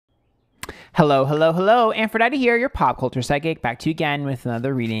Hello, hello, hello. Antphrodite here, your pop culture psychic, back to you again with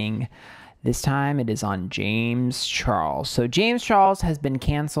another reading. This time it is on James Charles. So James Charles has been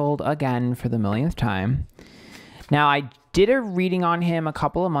canceled again for the millionth time. Now, I did a reading on him a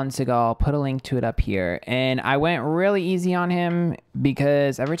couple of months ago. I'll put a link to it up here. And I went really easy on him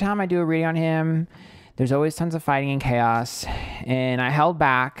because every time I do a reading on him, there's always tons of fighting and chaos. And I held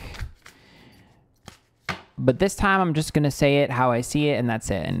back. But this time I'm just going to say it how I see it, and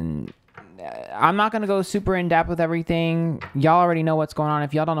that's it. And I'm not going to go super in depth with everything. Y'all already know what's going on.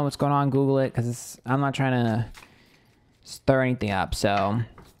 If y'all don't know what's going on, Google it, because I'm not trying to stir anything up. So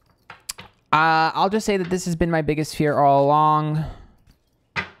I'll just say that this has been my biggest fear all along.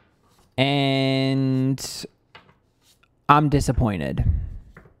 And I'm disappointed.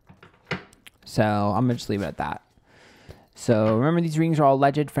 So I'm going to just leave it at that. So remember, these readings are all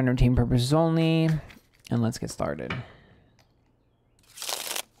alleged for entertainment purposes only. And let's get started.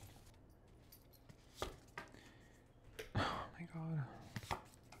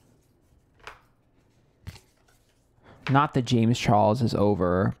 Not the James Charles is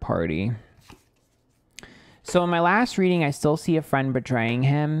over party. So in my last reading, I still see a friend betraying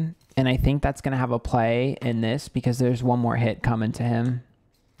him. And I think that's going to have a play in this because there's one more hit coming to him.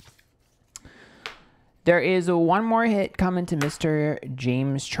 There is one more hit coming to Mr.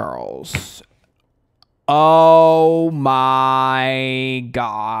 James Charles. Oh my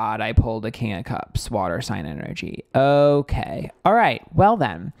God. I pulled a King of Cups, water sign energy. Okay. All right. Well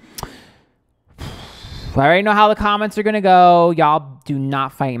then. I already know how the comments are going to go. Y'all do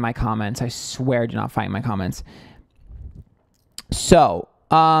not fight in my comments. I swear, do not fight in my comments. So,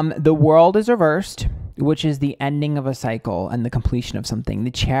 the world is reversed, which is the ending of a cycle and the completion of something.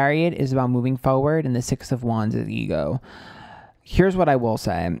 The Chariot is about moving forward, and the Six of Wands is ego. Here's what I will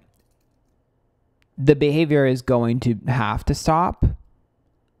say. The behavior is going to have to stop.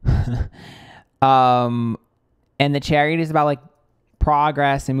 And the Chariot is about, like,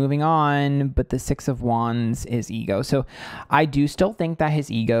 progress and moving on, but the Six of Wands is ego. So I do still think that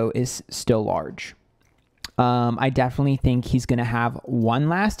his ego is still large. I definitely think he's going to have one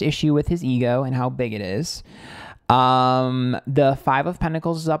last issue with his ego and how big it is. The Five of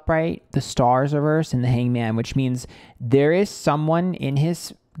Pentacles is upright, the Stars reversed, and the Hangman, which means there is someone in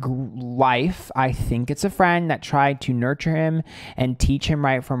his life, I think it's a friend, that tried to nurture him and teach him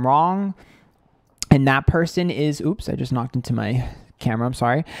right from wrong. And that person is, oops, I just knocked into my camera, I'm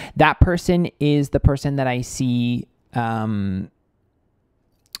sorry. That person is the person that I see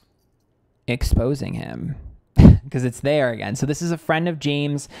exposing him because it's there again. So this is a friend of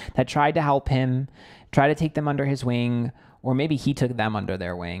James that tried to help him, try to take them under his wing, or maybe he took them under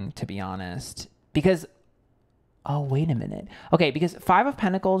their wing, to be honest. Because, oh, wait a minute. Okay, because Five of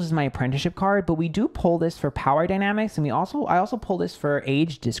Pentacles is my apprenticeship card, but we do pull this for power dynamics, and I also pull this for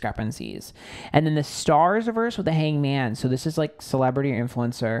age discrepancies. And then the Stars reverse with the Hangman. So this is like celebrity or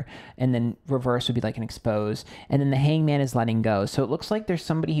influencer, and then reverse would be like an expose. And then the Hangman is letting go. So it looks like there's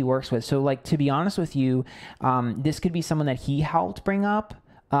somebody he works with. So, like, to be honest with you, this could be someone that he helped bring up.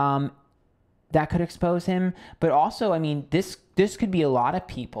 That could expose him. But also, I mean, this could be a lot of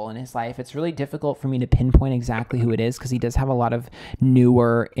people in his life. It's really difficult for me to pinpoint exactly who it is because he does have a lot of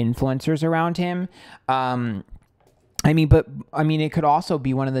newer influencers around him. I mean, it could also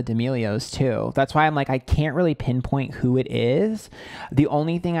be one of the D'Amelios too. That's why I'm like, I can't really pinpoint who it is. The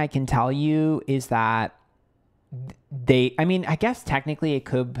only thing I can tell you is that I guess technically it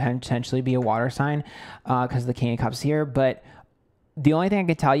could potentially be a water sign because the King of Cups here, but the only thing I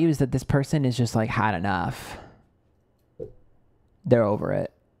can tell you is that this person is just like had enough. They're over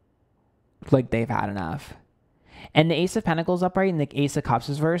it. Like, they've had enough. And the Ace of Pentacles upright and the Ace of Cups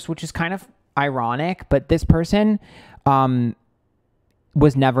is reversed, which is kind of ironic, but this person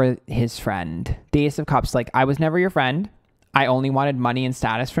was never his friend. The Ace of Cups, like, I was never your friend. I only wanted money and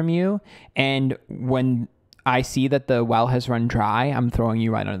status from you. And when I see that the well has run dry, I'm throwing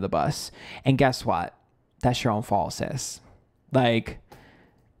you right under the bus. And guess what? That's your own fault, sis. Like,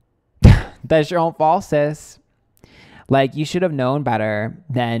 that's your own fault, sis. Like, you should have known better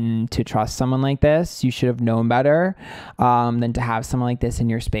than to trust someone like this. You should have known better than to have someone like this in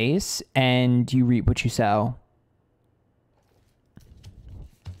your space. And you reap what you sow.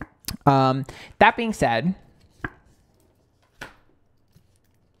 That being said,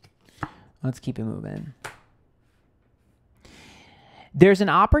 let's keep it moving. There's an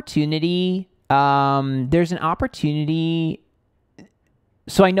opportunity.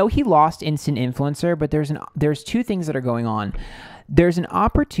 So I know he lost Instant Influencer, but there's two things that are going on. There's an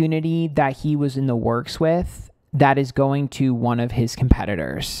opportunity that he was in the works with that is going to one of his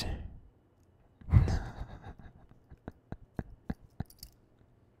competitors.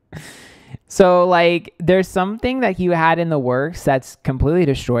 So like there's something that he had in the works that's completely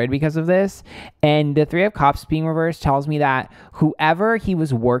destroyed because of this. And the Three of Cups being reversed tells me that whoever he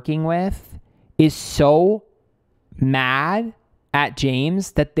was working with is so mad at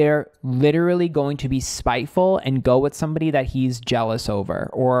James that they're literally going to be spiteful and go with somebody that he's jealous over,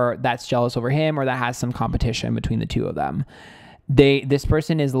 or that's jealous over him, or that has some competition between the two of them. This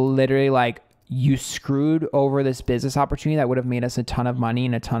person is literally like, you screwed over this business opportunity that would have made us a ton of money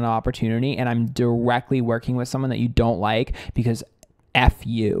and a ton of opportunity, and I'm directly working with someone that you don't like because F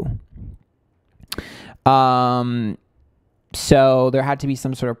you. So there had to be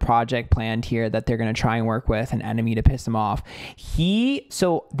some sort of project planned here that they're going to try and work with an enemy to piss him off.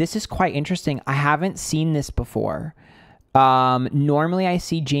 So this is quite interesting. I haven't seen this before. Normally I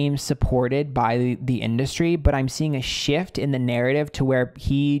see James supported by the industry, but I'm seeing a shift in the narrative to where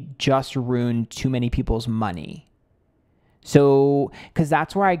he just ruined too many people's money. So, because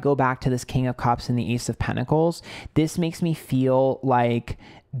that's where I go back to this King of Cups and the Ace of Pentacles. This makes me feel like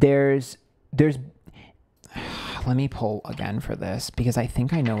there's let me pull again for this because I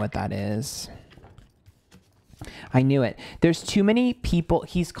think I know what that is. I knew it. There's too many people.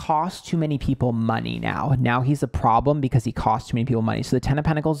 He's cost too many people money now. Now he's a problem because he cost too many people money. So the Ten of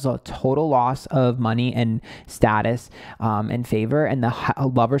Pentacles is a total loss of money and status and favor. And the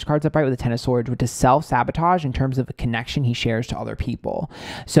Lover's card's upright with the Ten of Swords, which is self-sabotage in terms of a connection he shares to other people.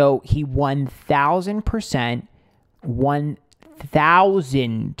 So he 1000%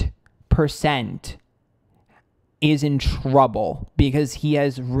 is in trouble because he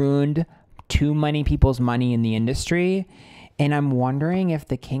has ruined too many people's money in the industry. And I'm wondering if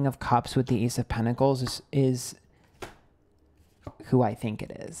the King of Cups with the Ace of Pentacles is who I think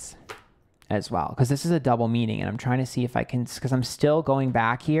it is as well. Because this is a double meaning, and I'm trying to see if I can, because I'm still going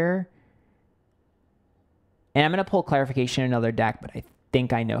back here. And I'm going to pull clarification in another deck, but I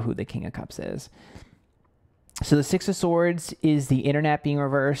think I know who the King of Cups is. So the Six of Swords is the internet being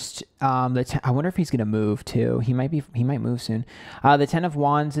reversed. I wonder if he's going to move too. He might move soon. The Ten of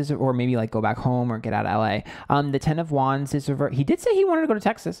Wands is, or maybe like go back home or get out of LA. The Ten of Wands is reversed. He did say he wanted to go to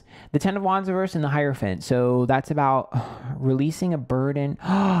Texas. The Ten of Wands reversed in the Hierophant. So that's about releasing a burden.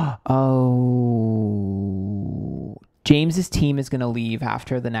 Oh, James's team is going to leave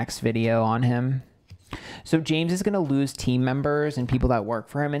after the next video on him. So James is going to lose team members and people that work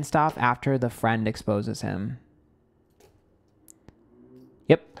for him and stuff after the friend exposes him.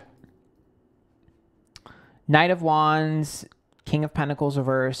 Yep. Knight of Wands, King of Pentacles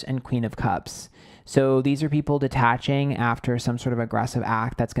reverse, and Queen of Cups. So these are people detaching after some sort of aggressive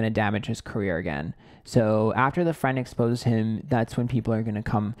act that's going to damage his career again. So after the friend exposes him, that's when people are going to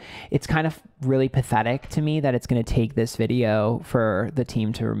come. It's kind of really pathetic to me that it's going to take this video for the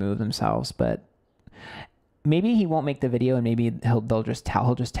team to remove themselves, but maybe he won't make the video, and maybe he'll just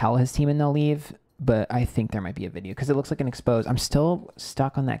tell his team and they'll leave. But I think there might be a video because it looks like an expose. I'm still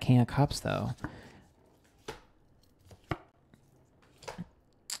stuck on that King of Cups though.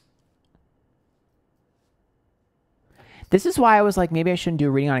 This is why I was like, maybe I shouldn't do a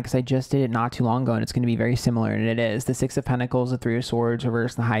reading on it, because I just did it not too long ago and it's going to be very similar, and it is. The Six of Pentacles, the Three of Swords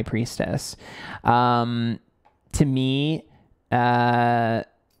reverse, the High Priestess. To me,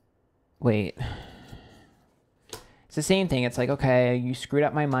 wait. It's the same thing. It's like, okay, you screwed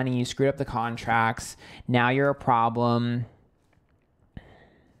up my money. You screwed up the contracts. Now you're a problem.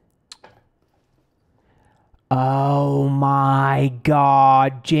 Oh my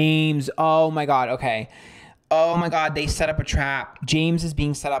God, James. Oh my God. Okay. Oh my God. They set up a trap. James is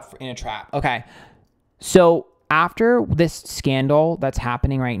being set up in a trap. Okay. So after this scandal that's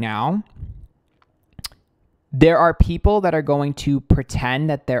happening right now, there are people that are going to pretend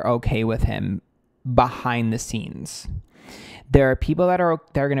that they're okay with him behind the scenes. There are people that are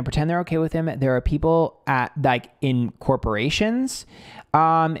going to pretend they're okay with him. There are people at in corporations,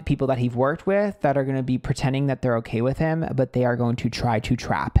 people that he's worked with that are going to be pretending that they're okay with him, but they are going to try to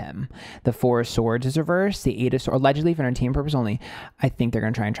trap him. The Four of Swords is reversed. The Eight of Swords, allegedly for entertainment purpose only, I think they're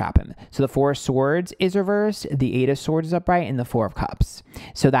going to try and trap him. So the Four of Swords is reversed. The Eight of Swords is upright, and the Four of Cups.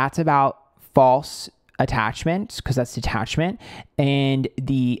 So that's about false attachment, because that's detachment. And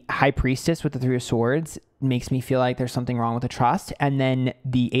the High Priestess with the Three of Swords makes me feel like there's something wrong with the trust. And then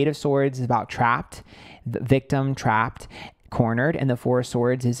the Eight of Swords is about trapped, the victim, trapped, cornered. And the Four of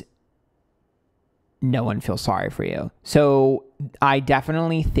Swords is no one feels sorry for you. So I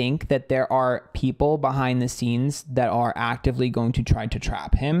definitely think that there are people behind the scenes that are actively going to try to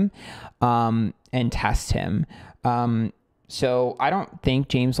trap him and test him. So I don't think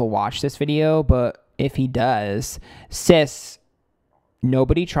James will watch this video, but if he does, sis,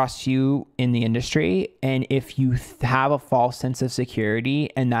 Nobody trusts you in the industry. And if you have a false sense of security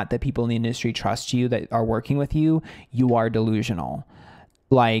and that the people in the industry trust you that are working with you, you are delusional.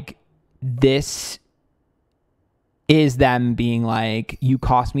 Like, this is them being like, you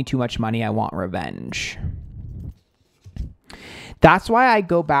cost me too much money, I want revenge. That's why I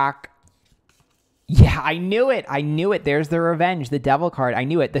go back. Yeah, I knew it. I knew it. There's the revenge, the devil card. I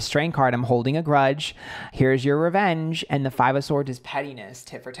knew it. The strain card, I'm holding a grudge. Here's your revenge. And the 5 of Swords is pettiness,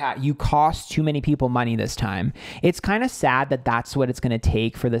 tit for tat. You cost too many people money this time. It's kind of sad that that's what it's going to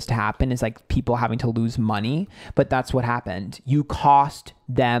take for this to happen, is like people having to lose money. But that's what happened. You cost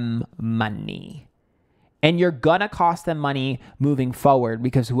them money. And you're going to cost them money moving forward,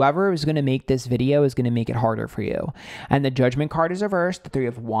 because whoever is going to make this video is going to make it harder for you. And the Judgment card is reversed. The 3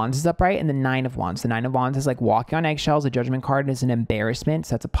 of Wands is upright, and the 9 of Wands. The 9 of Wands is like walking on eggshells. The Judgment card is an embarrassment.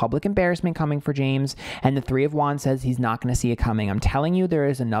 So that's a public embarrassment coming for James. And the 3 of Wands says he's not going to see it coming. I'm telling you, there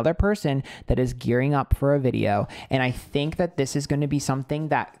is another person that is gearing up for a video. And I think that this is going to be something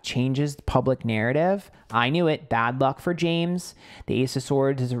that changes the public narrative. I knew it. Bad luck for James. The Ace of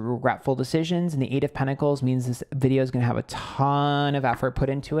Swords is regretful decisions, and the 8 of Pentacles means this video is going to have a ton of effort put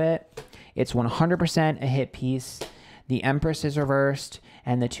into it. It's 100% a hit piece. The Empress is reversed,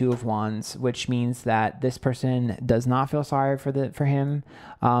 and the 2 of Wands, which means that this person does not feel sorry for him.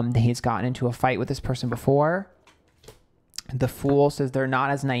 He's gotten into a fight with this person before. The Fool says they're not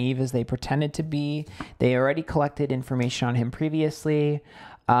as naive as they pretended to be. They already collected information on him previously.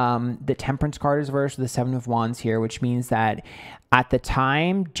 The Temperance card is reversed with the 7 of Wands here, which means that at the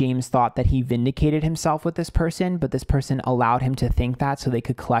time, James thought that he vindicated himself with this person, but this person allowed him to think that so they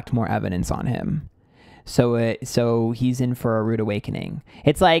could collect more evidence on him. So he's in for a rude awakening.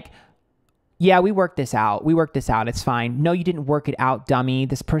 It's like, yeah, we worked this out. We worked this out. It's fine. No, you didn't work it out, dummy.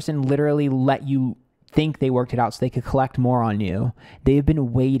 This person literally let you think they worked it out so they could collect more on you. They've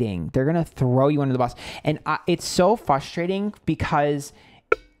been waiting. They're going to throw you under the bus. And it's so frustrating because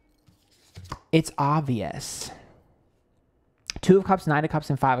it's obvious. 2 of Cups, 9 of Cups,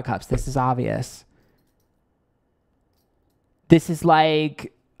 and 5 of Cups. This is obvious. This is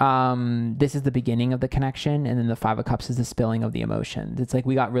like, this is the beginning of the connection, and then the 5 of Cups is the spilling of the emotions. It's like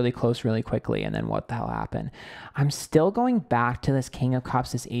we got really close really quickly, and then what the hell happened? I'm still going back to this King of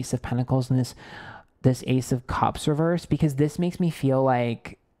Cups, this Ace of Pentacles, and this Ace of Cups reverse, because this makes me feel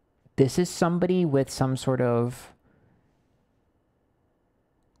like this is somebody with some sort of...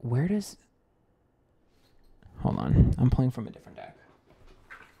 Where does... Hold on. I'm pulling from a different deck.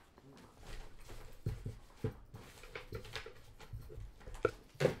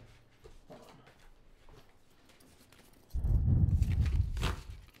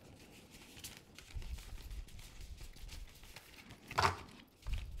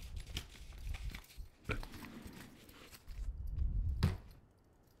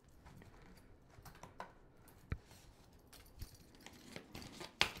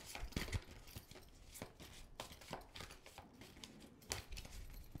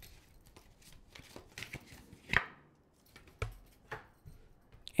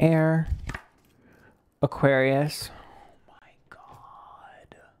 Air, Aquarius. Oh my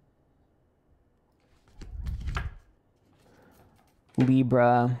God.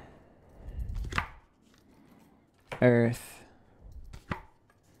 Libra, Earth,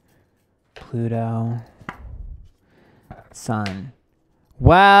 Pluto, Sun.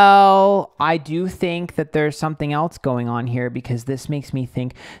 Well, I do think that there's something else going on here, because this makes me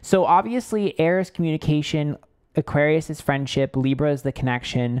think. So obviously air is communication, Aquarius is friendship, Libra is the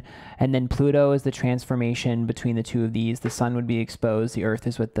connection, and then Pluto is the transformation between the two of these. The sun would be exposed, the earth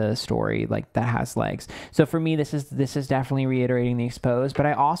is with the story, like that has legs. So for me, this is definitely reiterating the exposed, but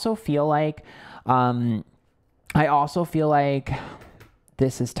I also feel like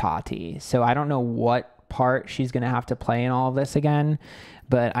this is Tati. So I don't know what part she's going to have to play in all of this again,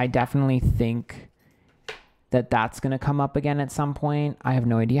 but I definitely think that that's going to come up again at some point. I have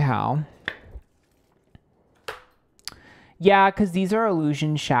no idea how. Yeah, because these are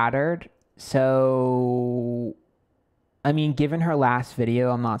illusions shattered. So, I mean, given her last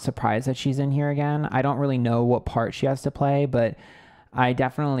video, I'm not surprised that she's in here again. I don't really know what part she has to play, but I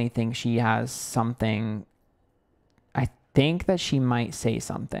definitely think she has something. I think that she might say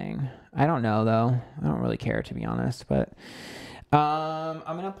something. I don't know, though. I don't really care, to be honest. But I'm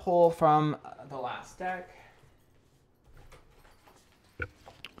going to pull from the last deck.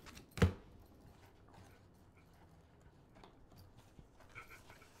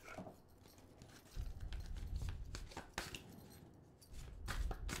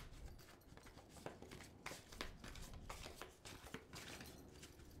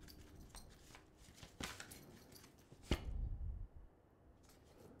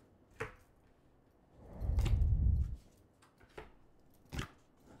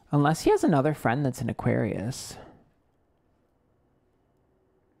 Unless he has another friend that's an Aquarius.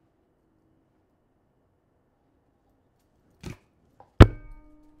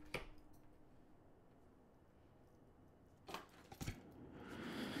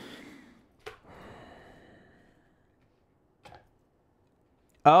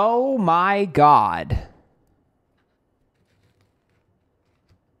 Oh my God.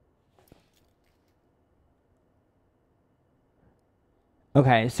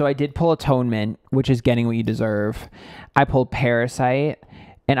 Okay, so I did pull Atonement, which is getting what you deserve. I pulled Parasite,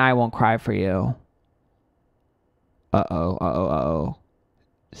 and I won't cry for you. Uh-oh, uh-oh, uh-oh.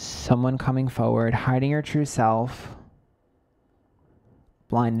 Someone coming forward, hiding your true self,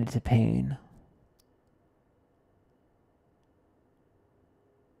 blinded to pain.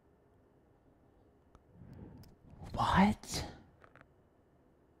 What?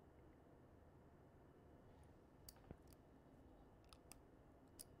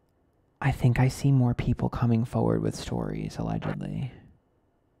 I think I see more people coming forward with stories, allegedly.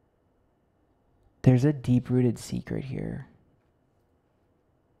 There's a deep-rooted secret here.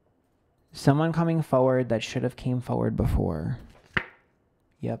 Someone coming forward that should have came forward before.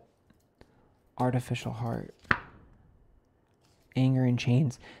 Yep. Artificial heart. Anger in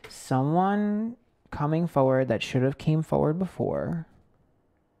chains. Someone coming forward that should have came forward before.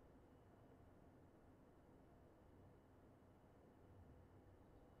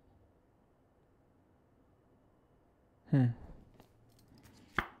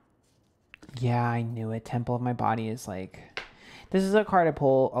 Yeah, I knew it. Temple of my body is like... This is a card I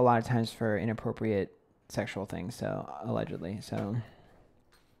pull a lot of times for inappropriate sexual things, so allegedly. So,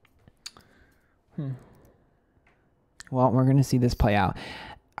 well, we're gonna see this play out.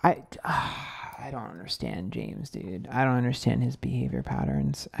 I don't understand James, dude. I don't understand his behavior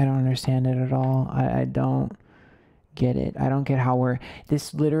patterns. I don't understand it at all. I don't get it. I don't get how we're...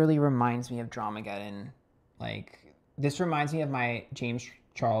 This literally reminds me of Dramageddon. Like, this reminds me of my James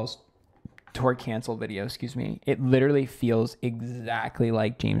Charles tour cancel video, excuse me. It literally feels exactly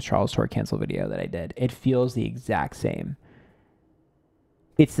like James Charles tour cancel video that I did. It feels the exact same.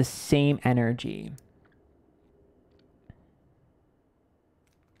 It's the same energy.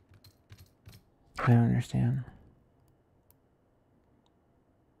 I don't understand.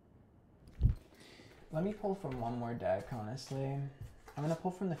 Let me pull from one more deck, honestly. I'm going to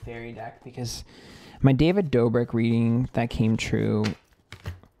pull from the fairy deck because my David Dobrik reading that came true,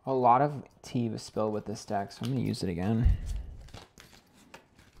 a lot of tea was spilled with this deck, so I'm going to use it again.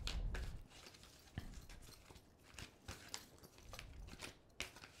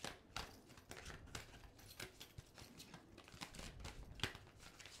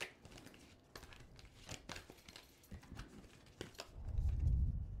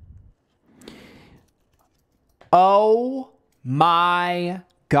 Oh my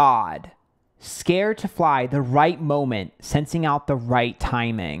God. Scared to fly, the right moment, sensing out the right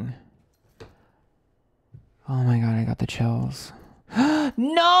timing. Oh my God, I got the chills.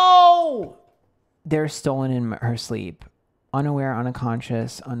 No! They're stolen in her sleep. Unaware,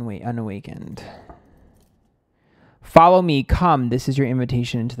 unconscious, unawakened. Follow me, come. This is your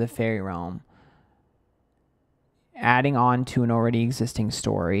invitation into the fairy realm. Adding on to an already existing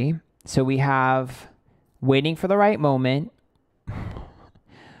story. So we have waiting for the right moment.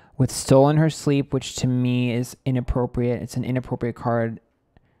 With stolen her sleep, which to me is inappropriate. It's an inappropriate card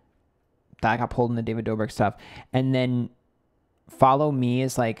that got pulled in the David Dobrik stuff. And then follow me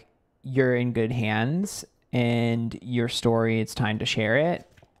is like, you're in good hands and your story, it's time to share it.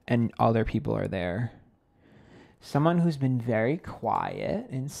 And other people are there. Someone who's been very quiet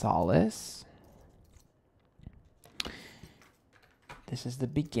in solace. This is the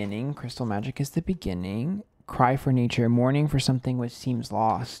beginning. Crystal magic is the beginning. Cry for nature, mourning for something which seems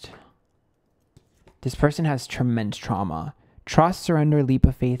lost. This person has tremendous trauma. Trust, surrender, leap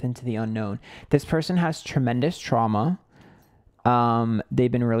of faith into the unknown. This person has tremendous trauma.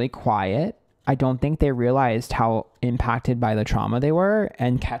 They've been really quiet. I don't think they realized how impacted by the trauma they were.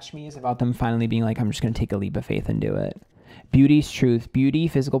 And Catch Me is about them finally being like, I'm just going to take a leap of faith and do it. Beauty's truth. Beauty,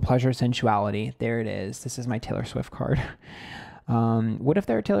 physical pleasure, sensuality. There it is. This is my Taylor Swift card. What if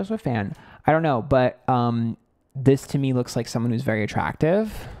they're a Taylor Swift fan? I don't know, but this to me looks like someone who's very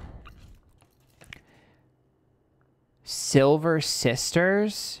attractive. Silver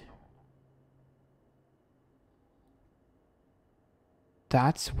Sisters.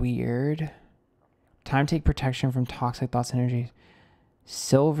 That's weird. Time to take protection from toxic thoughts and energies.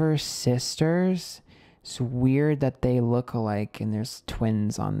 Silver Sisters. It's weird that they look alike and there's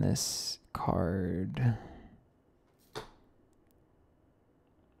twins on this card.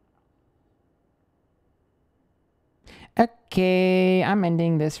 Okay, I'm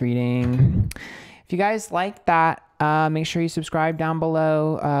ending this reading. If you guys like that, make sure you subscribe down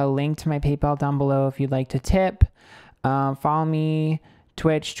below. Link to my PayPal down below if you'd like to tip. Follow me,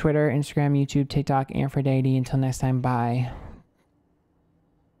 Twitch, Twitter, Instagram, YouTube, TikTok, Antphrodite. Until next time, bye.